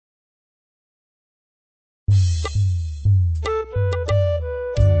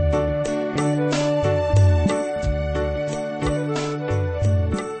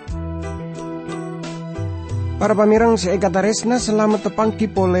Para pamirang seekataresna selamat tepangki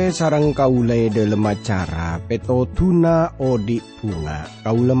pole sarang kaule dalam acara Peto Tuna Odi Bunga.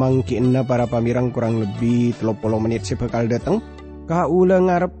 Kaule mangkienna para pamirang kurang lebih 30 menit sebekal datang. Kaule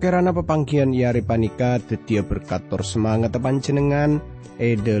ngarep kerana pepangkian iari panika tetia berkator semangat panjenengan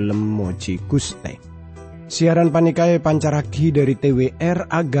dalam moji Guste. Siaran panikai pancaraki dari TWR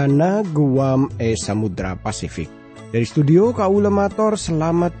Agana Guam Samudra Pasifik. Dari studio kaule mator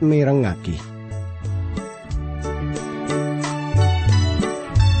selamat merengaki.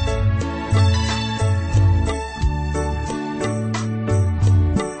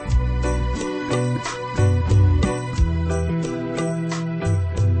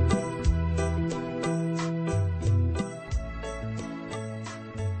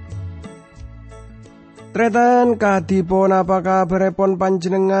 Tretan kadi pon apa kabarepon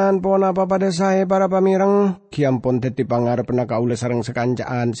panjenengan pon apa pada saya para pamireng kiampun dadi pangarep kaula sareng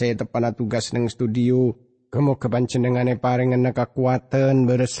sekancaan saya tepana tugas neng studio kemoga panjenengane paringen kakuatan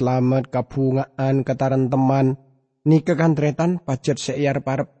bereslamet kabungaan kataran teman nike kan tretan pacet seiar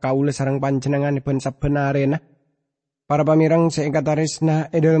parep kaula sareng panjenenganipun sabenarena para pamireng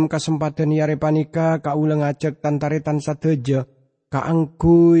seingkataresna dalam kesempatan yare panika kaula ngajak tantaretan sadeja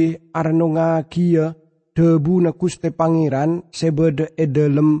kaangkuy arnunga kia debu na Guste Pangeran sebede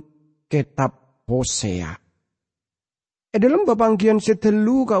dalam kitab Hosea. Dalam babanggian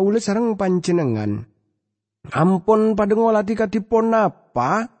setelu kaula sareng panjenengan. Ampun padengolati kadipun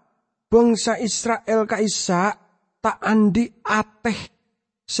napa bangsa Israel kaisa tak andi ateh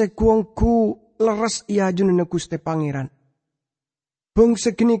seguangku leres iajun na Guste Pangeran.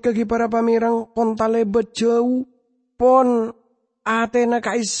 Bangsa gini kaki para pamirang pon talebet jauh pon Atena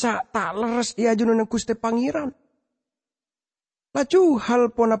kaisa tak leres ia jununa Guste Pangeran. Laju hal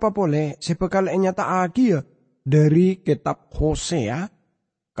pon apa boleh sebekal nyata agia dari kitab Hosea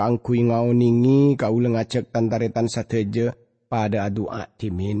kang kui ngauningi kaula ngajak tantaretan sadeja pada doa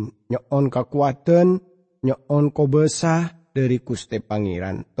dimin nyon kakuatan nyon kobesah dari Guste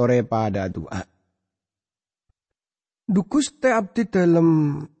Pangeran tore pada doa. Du Guste abdi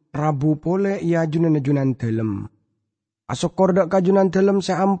dalam Rabu pole ia junan dalam. Asokor dak kajunan dalam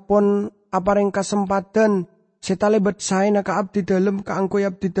seampun apareng kesempatan setalebet saya na ka abdi dalam kaangkoy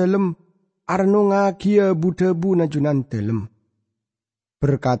abdi dalam arno ngagia budabu najunan dalam.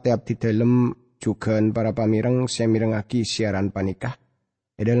 Berkati abdi dalam juga para pamireng semirengaki siaran panikah.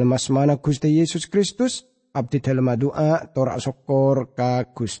 Dalam asmana Guste Yesus Kristus abdi dalam doa torak sokor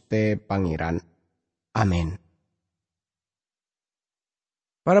ka Guste Pangeran. Amin.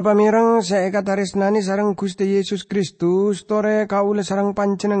 Para pamirang seekataresnani sareng Gusti Yesus Kristus tore kaula sareng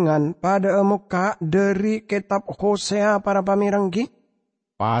panjenengan pada muka dari kitab Hosea para pamirang ki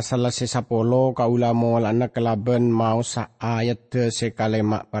pasal 10 kaula molana kelaben mau sa ayat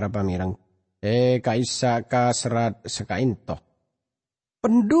sekalema para pamirang kaisa ka serat sekainto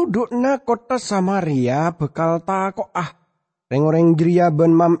pendudukna kota Samaria bekal tako reng-reng jeria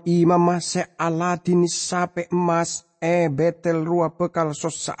ben mam imamah se aladini sape emas Betel rua bekal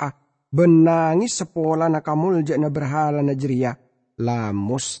sosa'a benangis sepola na kamulja na berhala na jeria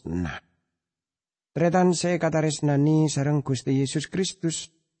lamusna. Tretan saya kataresnani sareng Gusti Yesus Kristus.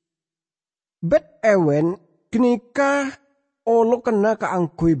 Bet ewen kenika olo kena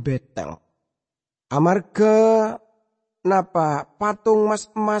kaangkui Betel. Amarga napa patung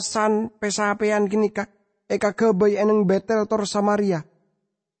mas-masan pesapean kenika eka kebay eneng Betel tor Samaria.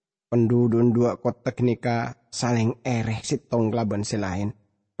 Penduduk dua kota kenika saling ereh sitong laban selain.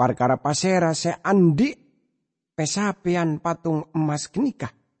 Perkara pasera se andi pesapian patung emas kenika.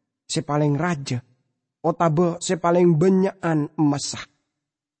 Se paling raja. Otabe se paling benyaan emasah.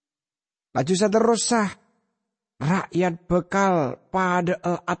 Laju saterusah. Rakyat bekal pada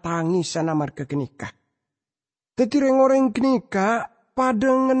atangi sana marga kenika. Tetireng orang kenika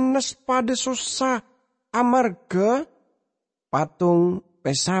pada ngenes pada susah. Amarga patung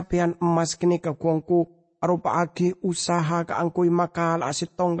pesapian emas kenika kuangku arupa agi usaha kaangkui makal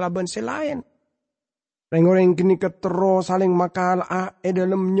asitong laban selain. Reng-reng kenika terus saling makal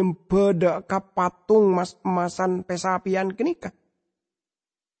dalam nyembeda kapatung mas-masan pesapian kenika.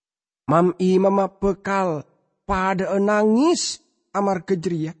 Mama bekal pada nangis amar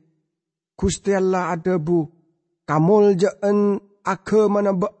kejeria. Gusti Allah adabu kamul jaan agama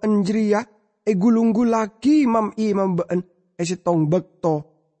na baan jeria gulunggu lagi imam baan esitong bekto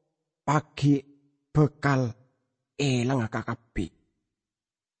pagi bekal elang kakapi.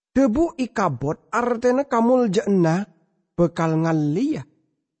 Debu ikabot artena kamul jana bekal ngalia.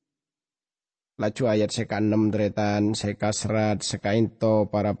 Laju ayat seka 6 tretan, seka serat, seka into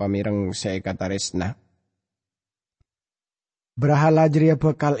para pamireng seka taresna. Berhala jeria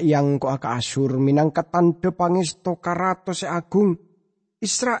bekal yang ko aka Asyur minangka tanda pangesto karato se agung.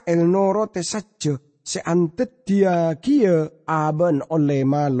 Israel noro te saja se antet dia kia aben oleh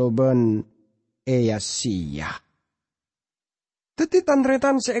maloben eyasia. Tetitan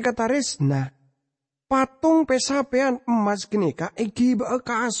tretan seka taresna. Patung pesapean emas genika egi ba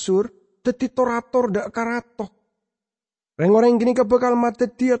ka Asyur. Teti torator dak karato. Reng-orang gini bakal mati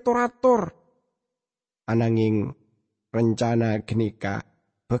dia torator. Ananging rencana genika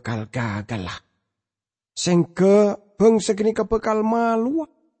bakal gagal lah. Sengke bangsa genika bakal malu.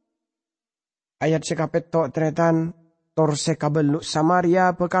 Ayat sekapet tok tretan. Tor sekabeluk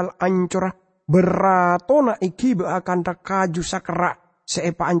Samaria bakal ancur. Beratona iki akan kaju sakera.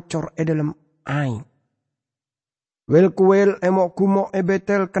 Seepa ancur dalam aing. Wel kuel emok kumok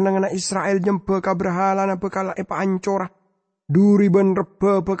Betel kenangana Israel jempe kaberhala na bekal epa ancora. Duri ben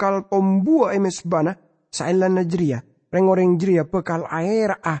rebe bekal tombua emesbana sailan na jeria. Rengoreng jeria bekal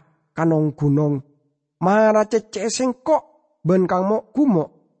air kanong gunong. Mara cece sengkok ben kang mok kumok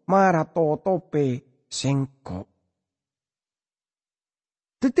mara totope sengkok.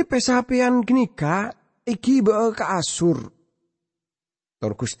 Tetipe sapian genika iki be ka Asyur.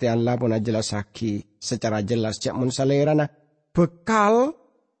 Tor Gusti Allah pun jelasaki secara jelas jak mun salerana bekal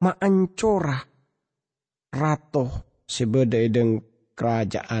maancora ratoh sebede deng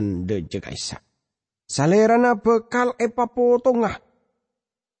kerajaan de Jekaisa. Salerana bekal epa potongah.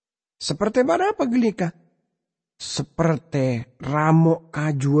 Seperti pada apa gelika? Seperti ramok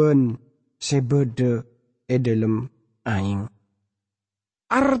kajuan sebede edelem aing.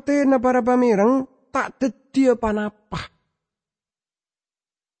 Artena para pamireng tak tetia panapa.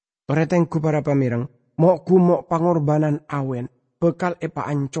 Toretengku para pamireng, mokku mok pangorbanan awen, bekal epa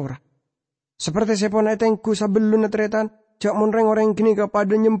ancora. Seperti sepon etengku sabelun tretan, jak mun reng-oreng gini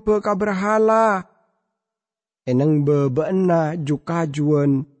kepada nyempe kaberhala. Eneng bebeena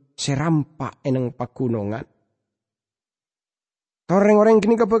jukajuan serampak eneng pakunongan. Toreng-oreng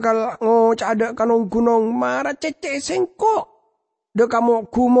gini kebekal ngocada kanong gunong mara cece sengkok. De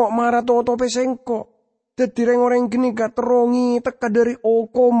kamu kumok mara totope sengkok. Tetireng orang gini gak terongi teka dari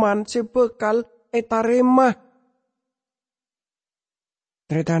okoman sebekal etaremah.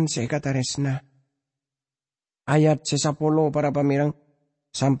 Tretan sekata resna. Ayat sesapolo para pamirang.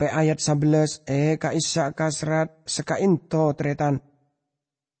 Sampai ayat 11 kaisa kasrat sekainto tretan.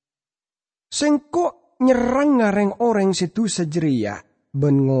 Sengkok nyerang ngareng orang situ sejeria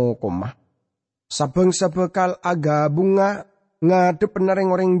ben ngokomah. Sabeng sebekal aga bunga ngadep nareng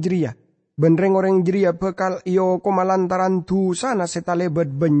orang jeria. Benreng orang jeria bekal iyo komalantaran tu sana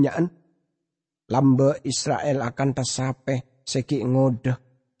setalebet benyaan. Lambe Israel akan tasape seki ngode.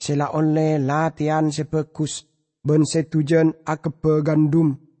 Sela oleh latihan sebagus. Ben setujan akebe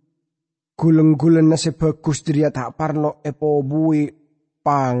gandum. Guleng-gulen na sebagus diria tak parlo epo bui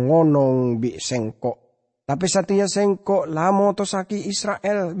pangonong bi sengkok. Tapi satia sengkok lamo tosaki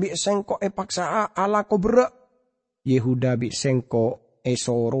Israel bi sengkok epaksa ala kobre. Yehuda bi sengkok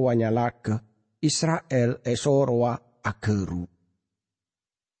esoroa nyalake, Israel esoroa akeru.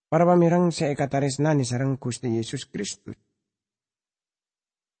 Para pamirang saya kataresnani sareng Gusti Yesus Kristus.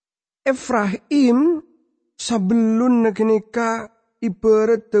 Efraim sabelun negenika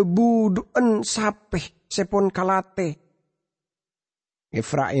ibarat tebuduan sapeh sepon kalate.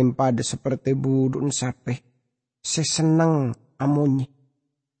 Efraim pada seperti buduan sapeh seseneng amonyi.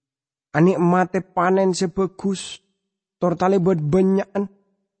 Anik mate panen sebagus. Tortale buat banyakan.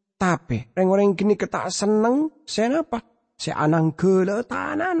 Tapi orang kini ketak seneng. Saya apa? Saya anang gele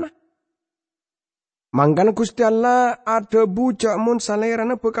tanana. Mangkana Gusti Allah ada bujak mun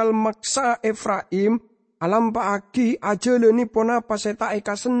salerana bekal maksa Efraim. Alam paaki aja leni pona apa saya tak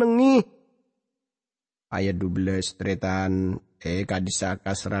eka senengi. Ayat 12 tretan. Kadisa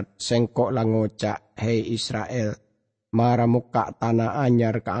kasrat sengkok langocak. Hei Israel. Mara muka tanah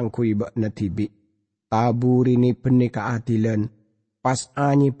anyar kaangkui bak natibi. Taburini benih keadilan. Pas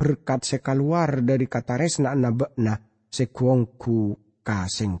anyi berkat sekaluar dari kata resna nabekna sekuongku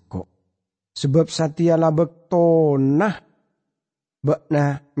kasengkok. Sebab satia labek tonah.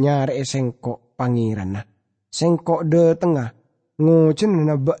 Bekna nyare sengkok pangirana. Sengkok de tengah. Ngojen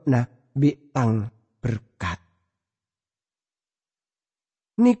nabekna bitang berkat.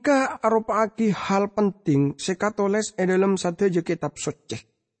 Nika aropaki hal penting sekatoles dalam satu kitab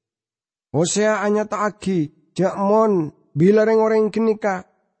suci. Hosea anya taagi jakmon bila reng-oreng kenika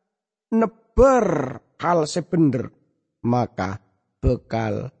neber hal sebender maka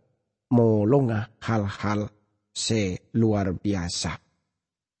bekal molonga hal-hal se luar biasa.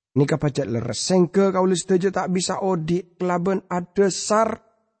 Nika pacet leres. Sengke kaula sedaja tak bisa odi kelaban adesar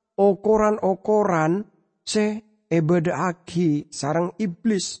okoran-okoran se ebedaaki sarang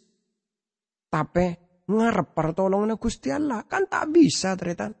iblis. Tapi ngarep pertolongan Gusti Allah. Kan tak bisa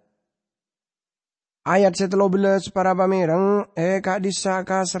tretan. Ayat 13 para pamireng kak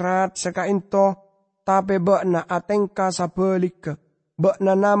disaka serat seka into tapi bekna atengka sabelika.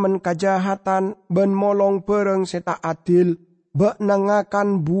 Bekna namen kajahatan ben molong bereng seta adil. Bekna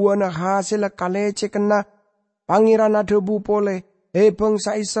ngakan buana hasil kalece kena pangeran adebu pole.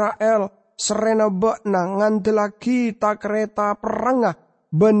 Bangsa Israel serena bekna ngandelaki tak kereta perangah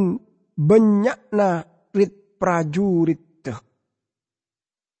ben benyakna rit prajurit.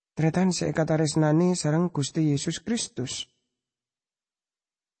 Tretan seekataresnani sareng Gusti Yesus Kristus.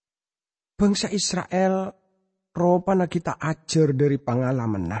 Bangsa Israel ropana kita ajar dari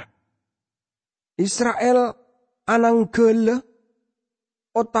pengalaman nah. Israel anang gele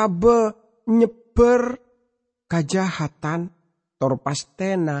otabe nyeber kajahatan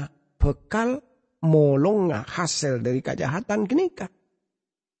torpastena bekal molonga hasil dari kajahatan genika.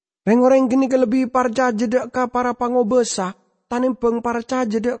 Reng-reng genika lebih parja jedek ka para pangobesa tanimpeng parja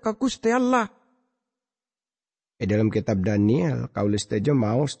jedek ka Gusti Allah. Dalam kitab Daniel kaulis tejo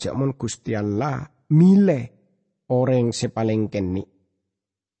mau sejak mon Gusti Allah milih orang sepaling keni.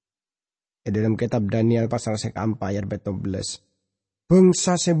 Dalam kitab Daniel pasal 4 ayat 12.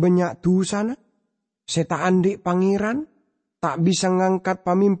 Bangsa sebanyak dusana, seta andik pangeran, tak bisa ngangkat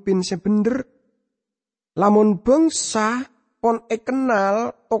pamimpin sebender. Lamun bangsa pon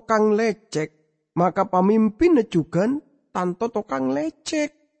kenal tokang lecek, maka pamimpin juga tanto tokang lecek,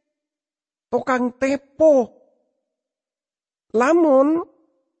 tokang tepo. Lamun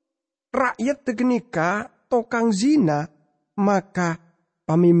rakyat tegenika tokang zina, maka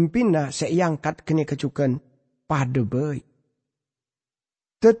pamimpinna seangkat genika juga pada baik.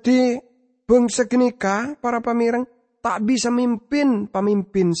 Jadi bangsa genika para pamireng tak bisa mimpin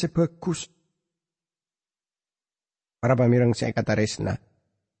pamimpin sebagus. Para pamireng saya kata resna.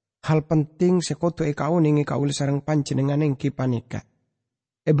 Hal penting sekoto ekau ningi kaul sarang panjenengan yang kipanika.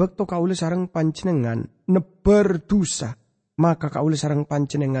 Ebekto kaul sarang panjenengan neber dosa. Maka kaul sarang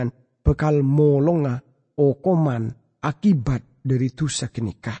panjenengan bekal molonga okoman akibat dari dosa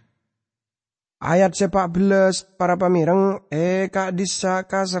genika. Ayat 14 para pamireng kak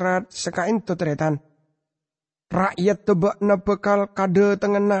disaka serat sekain tutretan. Rakyat tebakna bekal kade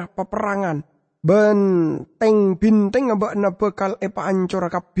tengena peperangan. Benteng binteng abakna bekal epa ancor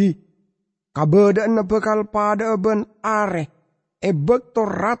kabi. Kabedana bekal pada ben are. Ebek to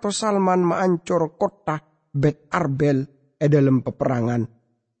Rato Salman maancor kota Bet Arbel dalam peperangan.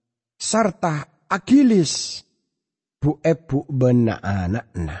 Sarta Agilis bu ebu bena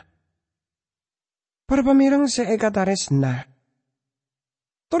anakna. Para pamirang seekataresna.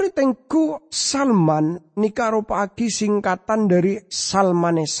 Toritengku Salman nikaropaaki singkatan dari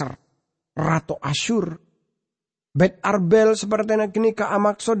Salmaneser, Ratu Asyur. Bet Arbel seperti gini ka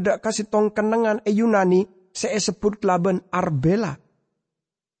amak soda kasih tong kenangan Yunani sebut laban Arbela.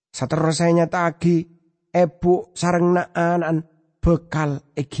 Saterusnya tagi ebu sareng naanan bekal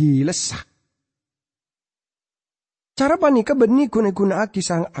egilesa. Cara panika benih guna aki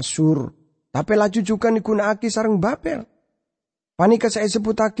sareng Asyur, tapi laju juga guna aki sareng Babel. Panika saya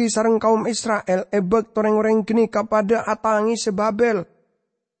sebutaki sareng kaum Israel ebek toreng-oreng gini kepada atangi sebabel.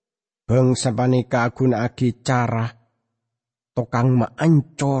 Bangsa panika guna aki cara tokang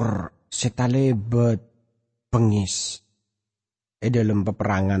maancor setalebet pengis. Dalam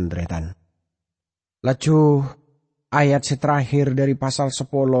peperangan dretan. Laju ayat terakhir dari pasal 10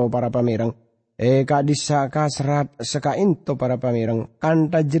 para pamireng. Kak disaka serat sekainto para pamireng.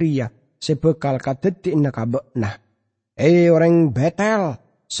 Kanta jeria sebekal kadetik nakabekna. Orang Betel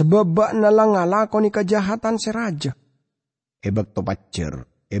sebab nalang ngalakoni kejahatan seraja. Ebek to pacer,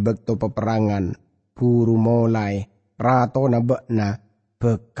 ebek to peperangan, buru mulai, rato nabekna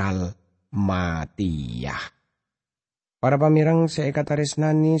bekal matiah. Para pamirang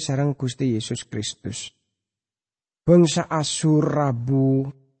seekataresnani sarang Gusti Yesus Kristus. Bangsa Asyur Rabu,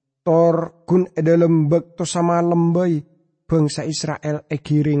 tor gun edalem bekto sama lembai, bangsa Israel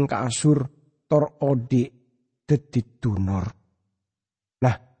egiring ke Asyur, tor odik. Tunor.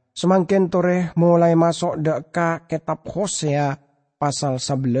 Nah, semangkin tore mulai masuk deka kitab Hosea pasal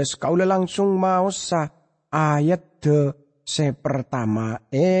 11 kaula langsung mau sa ayat pertama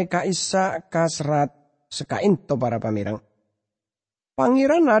kaisa kasrat sekainto para pamirang.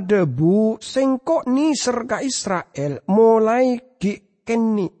 Pangeran ada bu sengkok niser ka Israel mulai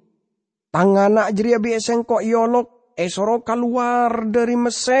keni. Tanganak jeria bi sengkok yolok esoro keluar dari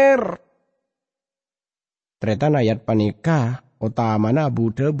Mesir. Tretan ayat panika utamana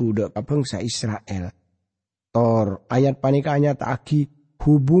budak-budak ka bangsa Israel. Tor ayat panika nyata agi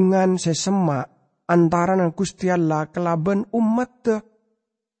hubungan sesema antara Gusti Allah kelaban umat te.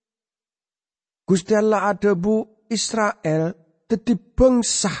 Gusti Allah ada bu Israel teti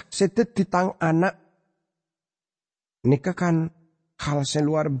bangsa seteti tang anak. Nika kan hal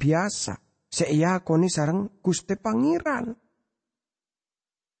seluar biasa. Seiyakoni sareng Gusti Pangeran.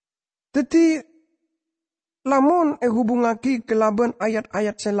 Teti lamun hubungaki kelaban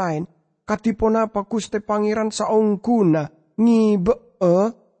ayat-ayat selain. Katipun apa Gusti Pangeran saungguna ngibe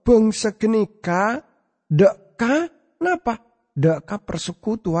bangsa genika deka napa? Deka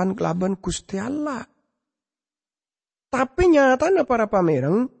persekutuan kelaban Gusti Allah. Tapi nyatanya para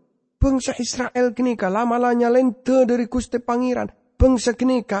pamireng bangsa Israel genika lama-lama nyalente dari Gusti Pangeran. Bangsa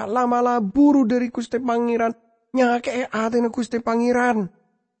genika lama-lama buru dari Gusti Pangeran. Nyake atena Gusti Pangeran.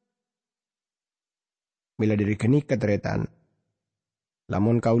 Bila dari genika teretan.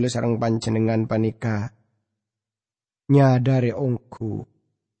 Lamun kaula sareng panjenengan panika nyadare ongku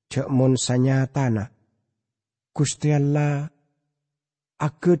cek mon sanyatana Gusti Allah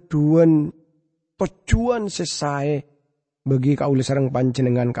ageduan tujuan sesae bagi kaula sareng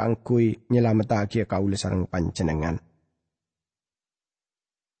panjenengan kaangkui nyelametake kaula sareng panjenengan.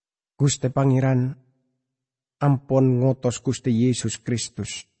 Gusti Pangeran ampun ngotos Gusti Yesus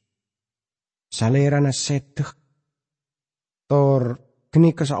Kristus salerana sedeh tor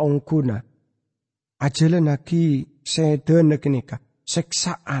genika saungkuna ajalan lagi sedena genika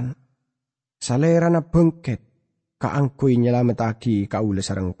seksaan salerana bengket kaangkui nyelametaki kaula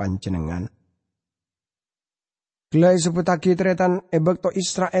sareng panjenengan. Gelai sebutaki tretan ebekto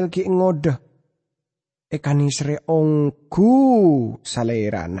Israel ki ngodah ekanisre ongku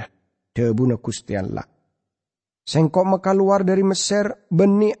salerana debuna Gusti Allah. Sengkok mekaluar dari Mesir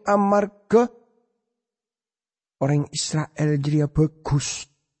beni amarga orang Israel jadi bagus.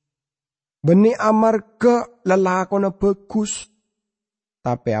 Beni amarga lelakona bagus.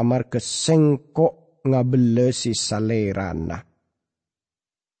 Tapi amarga sengkok ngabelesi salerana.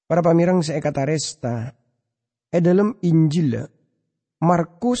 Para pamirang saya kata resta. Dalam Injil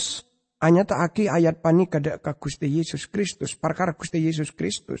Markus hanya taaki ayat panika ka Gusti Yesus Kristus. Perkara Gusti Yesus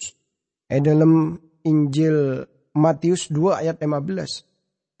Kristus. Dalam Injil Matius 2 ayat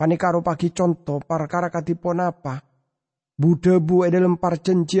 15. Panikaro pagi contoh perkara katipon apa. Budebu dalam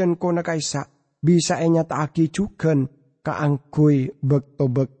perjanjian kona kaisa. Bisa nyataaki juga kaangkui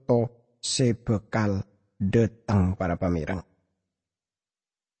bekto-bekto sebekal detang para pamirang.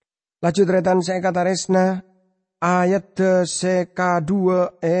 Laju tretan saya kata resna. Ayat seka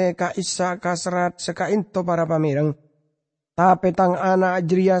 2 kaisa kaserat seka into para pamirang. Tapi tang anak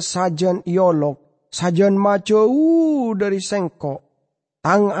jeria sajan iolok. Sajan maco dari sengkok.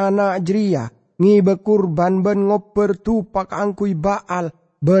 Tang anak jeria ngibe kurban ben ngoper tupak angkui baal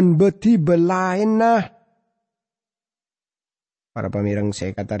ben beti belain nah. Para pamirang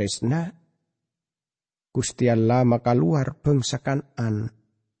saya kata resna. Gusti Allah maka luar bangsa Kanaan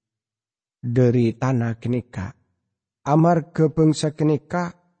dari tanah kenika. Amar ke bangsa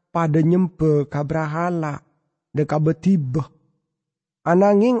kenika pada nyembe kabrahala deka betibah.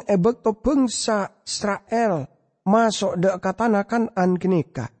 Ananging ebek to bangsa Israel masuk dek tanah Kanaan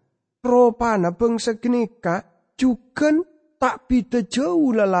kenika. Ropana bangsa kenika juga tak pita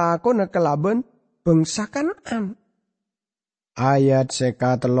jauh lelakona kelaban bangsa Kanaan. Ayat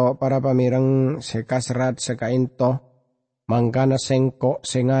seka telok para pamirang seka serat seka into. Mangkana sengkok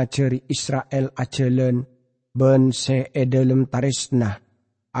sengajari Israel ajalan ben se edalem tarisna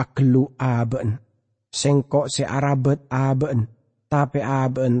aklu aben. Sengkok se arabet aben tapi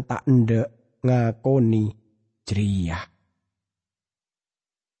aben tak ndek ngakoni ceria.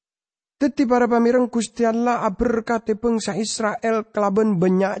 Teti para pamirang Gusti Allah berkati bangsa Israel kelaban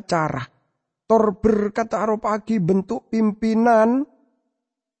banyak cara. Tor berkata aropagi bentuk pimpinan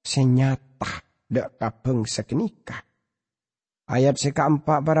senyata dak kabeng sekenika. Ayat seka-4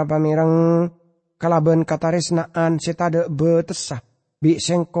 para pamirang kalaban kataresnaan setade betesah. Bi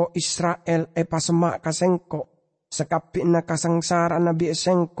sengko Israel pasemak kasengko. Sekapina kasangsara nabi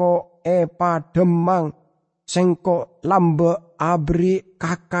sengko pademang. Sengko lambe abri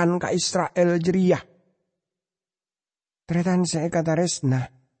kakan ka Israel jeriah. Tretan saya kataresna.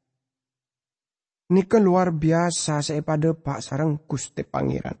 Ini luar biasa saya pada pak sarang Gusti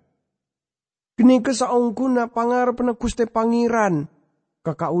Pangeran. Kini kesaungkuna pangarep na Gusti Pangeran.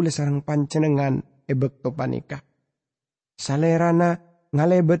 Kakaule sarang pancenengan ebekto panika. Salerana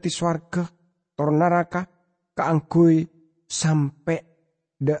ngalebeti swarga tor naraka kaangkuy sampai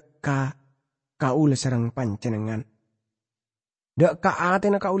deka kaule sarang pancenengan. Deka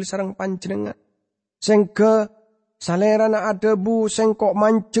atena kaule sarang pancenengan. Sengke salerana adebu sengkok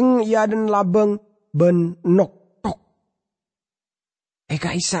manceng iaden labeng ben noktok.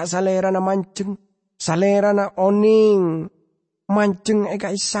 Eka isa salerana manceng, salerana oning manceng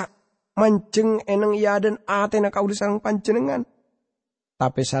eka isa manceng eneng iaden atena kaula sareng panjenengan.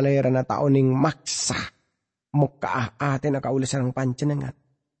 Tapi salerana ta oning maksa mokaah atena kaula sareng panjenengan.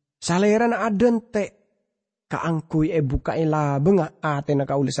 Salerana adente kaangkui buka labeng atena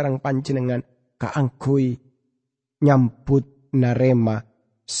kaula sareng panjenengan kaangkui nyambut narema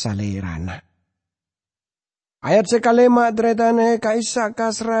salerana. Ayat sekalema dretane kaisa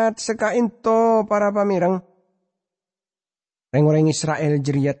kasrat sekainto para pamirang. Reng-reng Israel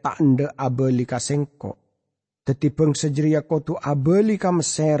jeria tak ende abeli kasengko. Dadi bangsa jeria kotu abeli ka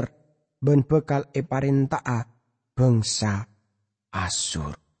Mesir ben bekal parintaa bangsa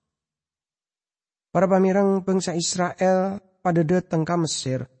Asur. Para pamirang bangsa Israel pada datang ke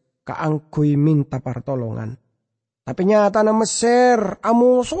Mesir kaangkui minta pertolongan. Tapi nyata na Mesir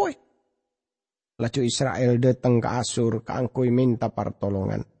amusoy. Laju Israel datang ke Asur kaangkui minta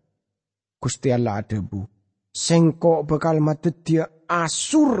pertolongan. Gusti Allah adebu. Sengko bekal madedia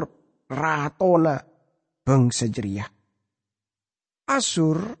Asur ratona bangsa jeria.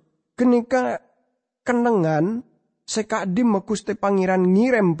 Asur kenika kenengan sekadim Gusti Pangeran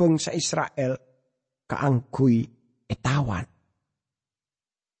ngirem bangsa Israel kaangkui etawan.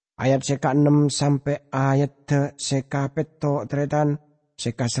 Ayat seka 6 sampai ayat seka peto tretan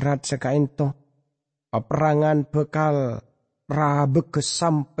seka serat seka ento. Peperangan bekal rabeke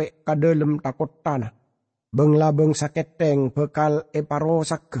sampai ke dalam takut tanah. Benglabeng saketeng bekal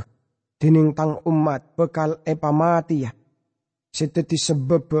parosak dining tang umat bekal pamati ya. Seteti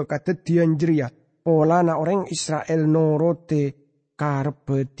sebab katedian jeria polana orang Israel norote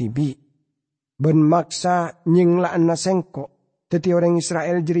karpe tibi. Ben maksa nyinglaan na sengko. Teti orang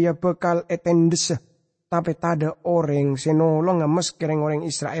Israel jeria bekal etendese. Tapi tada orang senolong meskereng orang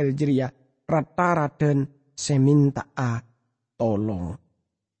Israel jeria rata dan seminta tolong.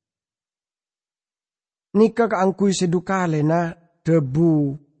 Nika kaangkui sedukale na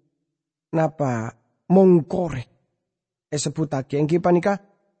debu napa mongkore. Sebutake engki panika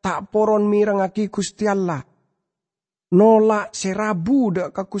tak poron mirang aki Gusti Allah. Nolak serabu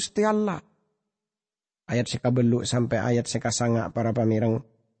dak ka Gusti Allah. Ayat seka beluk sampai ayat seka sanga para pamirang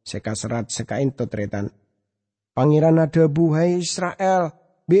seka serat seka ento tretan. Pangeran debu hai Israel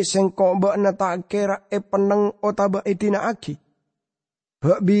biseng kok mbak na tak kira peneng otaba edina aki.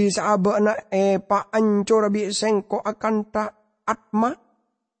 Bak bisa abak na pa ancora biseng ko akan ta atma.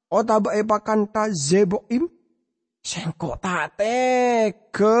 Otaba pakan ta zeboim. Sengko tak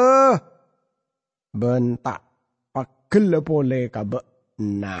teke. Bentak pagel pole kabak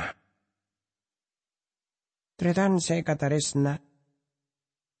nah. Tretan saya kata resna.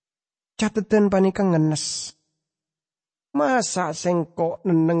 Catatan panika ngenes. Masa sengko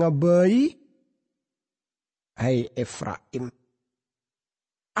neneng bayi. Hai Efraim.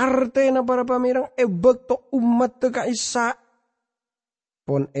 Artena para pamirang bekto umat teka isa.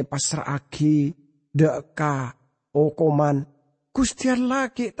 Pon pasra aki deka okoman. Gustian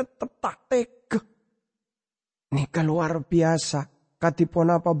lagi tetep tak tege. Nika luar biasa. Katipon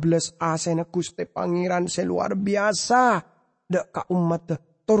apa belas asena Gusti Pangeran seluar biasa. Deka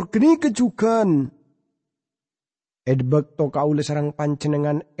umat torgeni kejugan. Bekto kaule sarang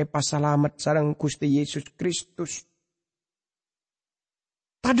panjenengan pasalamat sarang Gusti Yesus Kristus.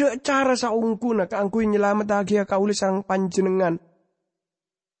 Tada cara saungkuna kaangkui nyelamat agia kaule sarang panjenengan.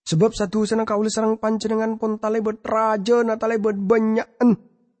 Sebab satu sana kaule sarang panjenengan pun talebet raja na talebet banyakan.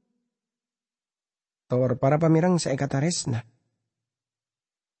 Tawar para pamirang saya kata resna.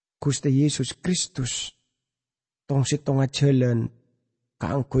 Gusti Yesus Kristus. Tong sitonga jalan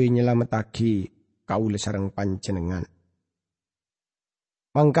kaangkui nyelamat agi kaule sarang panjenengan.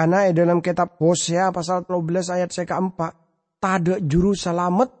 Mangkana dalam kitab Hosea pasal 13 ayat seka 4. Tada juru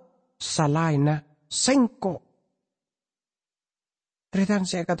selamat salaina sengko. Tretan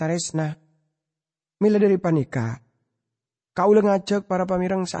saya kata resna. Mila dari panika. Kaula ngajak para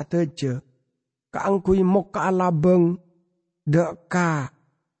pamirang saat aja. Kaangkui moka alabeng. Deka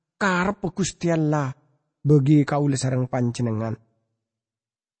karep Gusti Allah. Bagi kaula sareng panjenengan.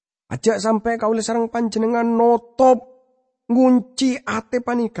 Ajak sampai kaula sareng panjenengan notop. Ngunci ate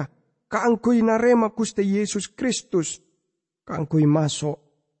panika. Kaangkui narema Gusti Yesus Kristus. Kaangkui masuk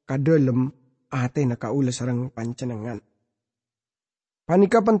ka dalem atena kaula sareng panjenengan.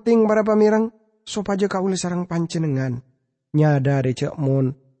 Panika penting para pamirang supaya kaula sareng panjenengan nyadari cek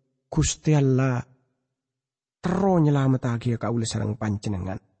mon Gusti Allah tero nyelametake kaula sareng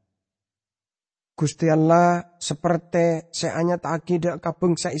panjenengan. Gusti Allah seperti seanyat akidah ka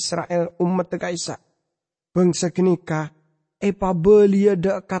bangsa Israel umat kaisa. bangsa genika belia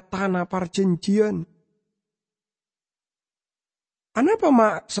da katana perjanjian. Anapa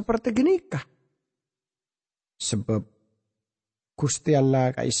mak seperti genika? Sebab Gusti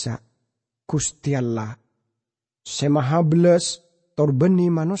Allah kaisa, Gusti Allah semaha belas torbeni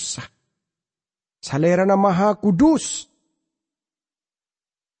manusia. Salerana maha kudus.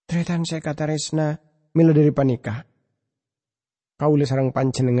 Tretan saya kata resna mila dari panika. Kaule sarang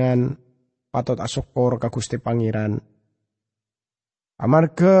panjenengan patot asokor ka Gusti Pangeran.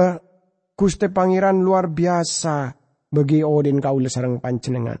 Amarga Gusti Pangeran luar biasa bagi Odin kaule sarang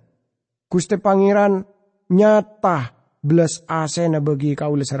panjenengan. Gusti Pangeran nyata belas asena bagi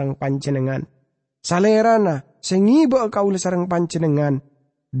kaule sarang panjenengan. Salerana sengiba kaule sarang panjenengan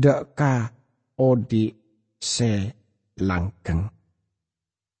deka odi se langkeng.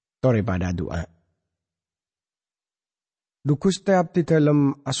 Tore pada doa. Dukus teap di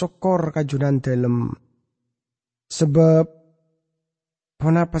dalam asokor kajunan dalam. Sebab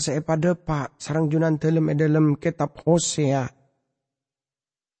kenapa saya pada pak sarang junan dalam kitab Hosea.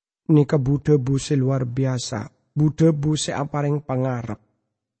 Ini kebudebu luar biasa. Budebu apareng pangarap.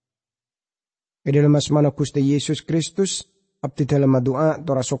 Dalam asmana Gusti Yesus Kristus. Abdi dalam doa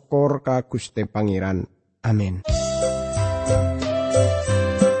tora sokor ka Gusti Pangeran. Amin.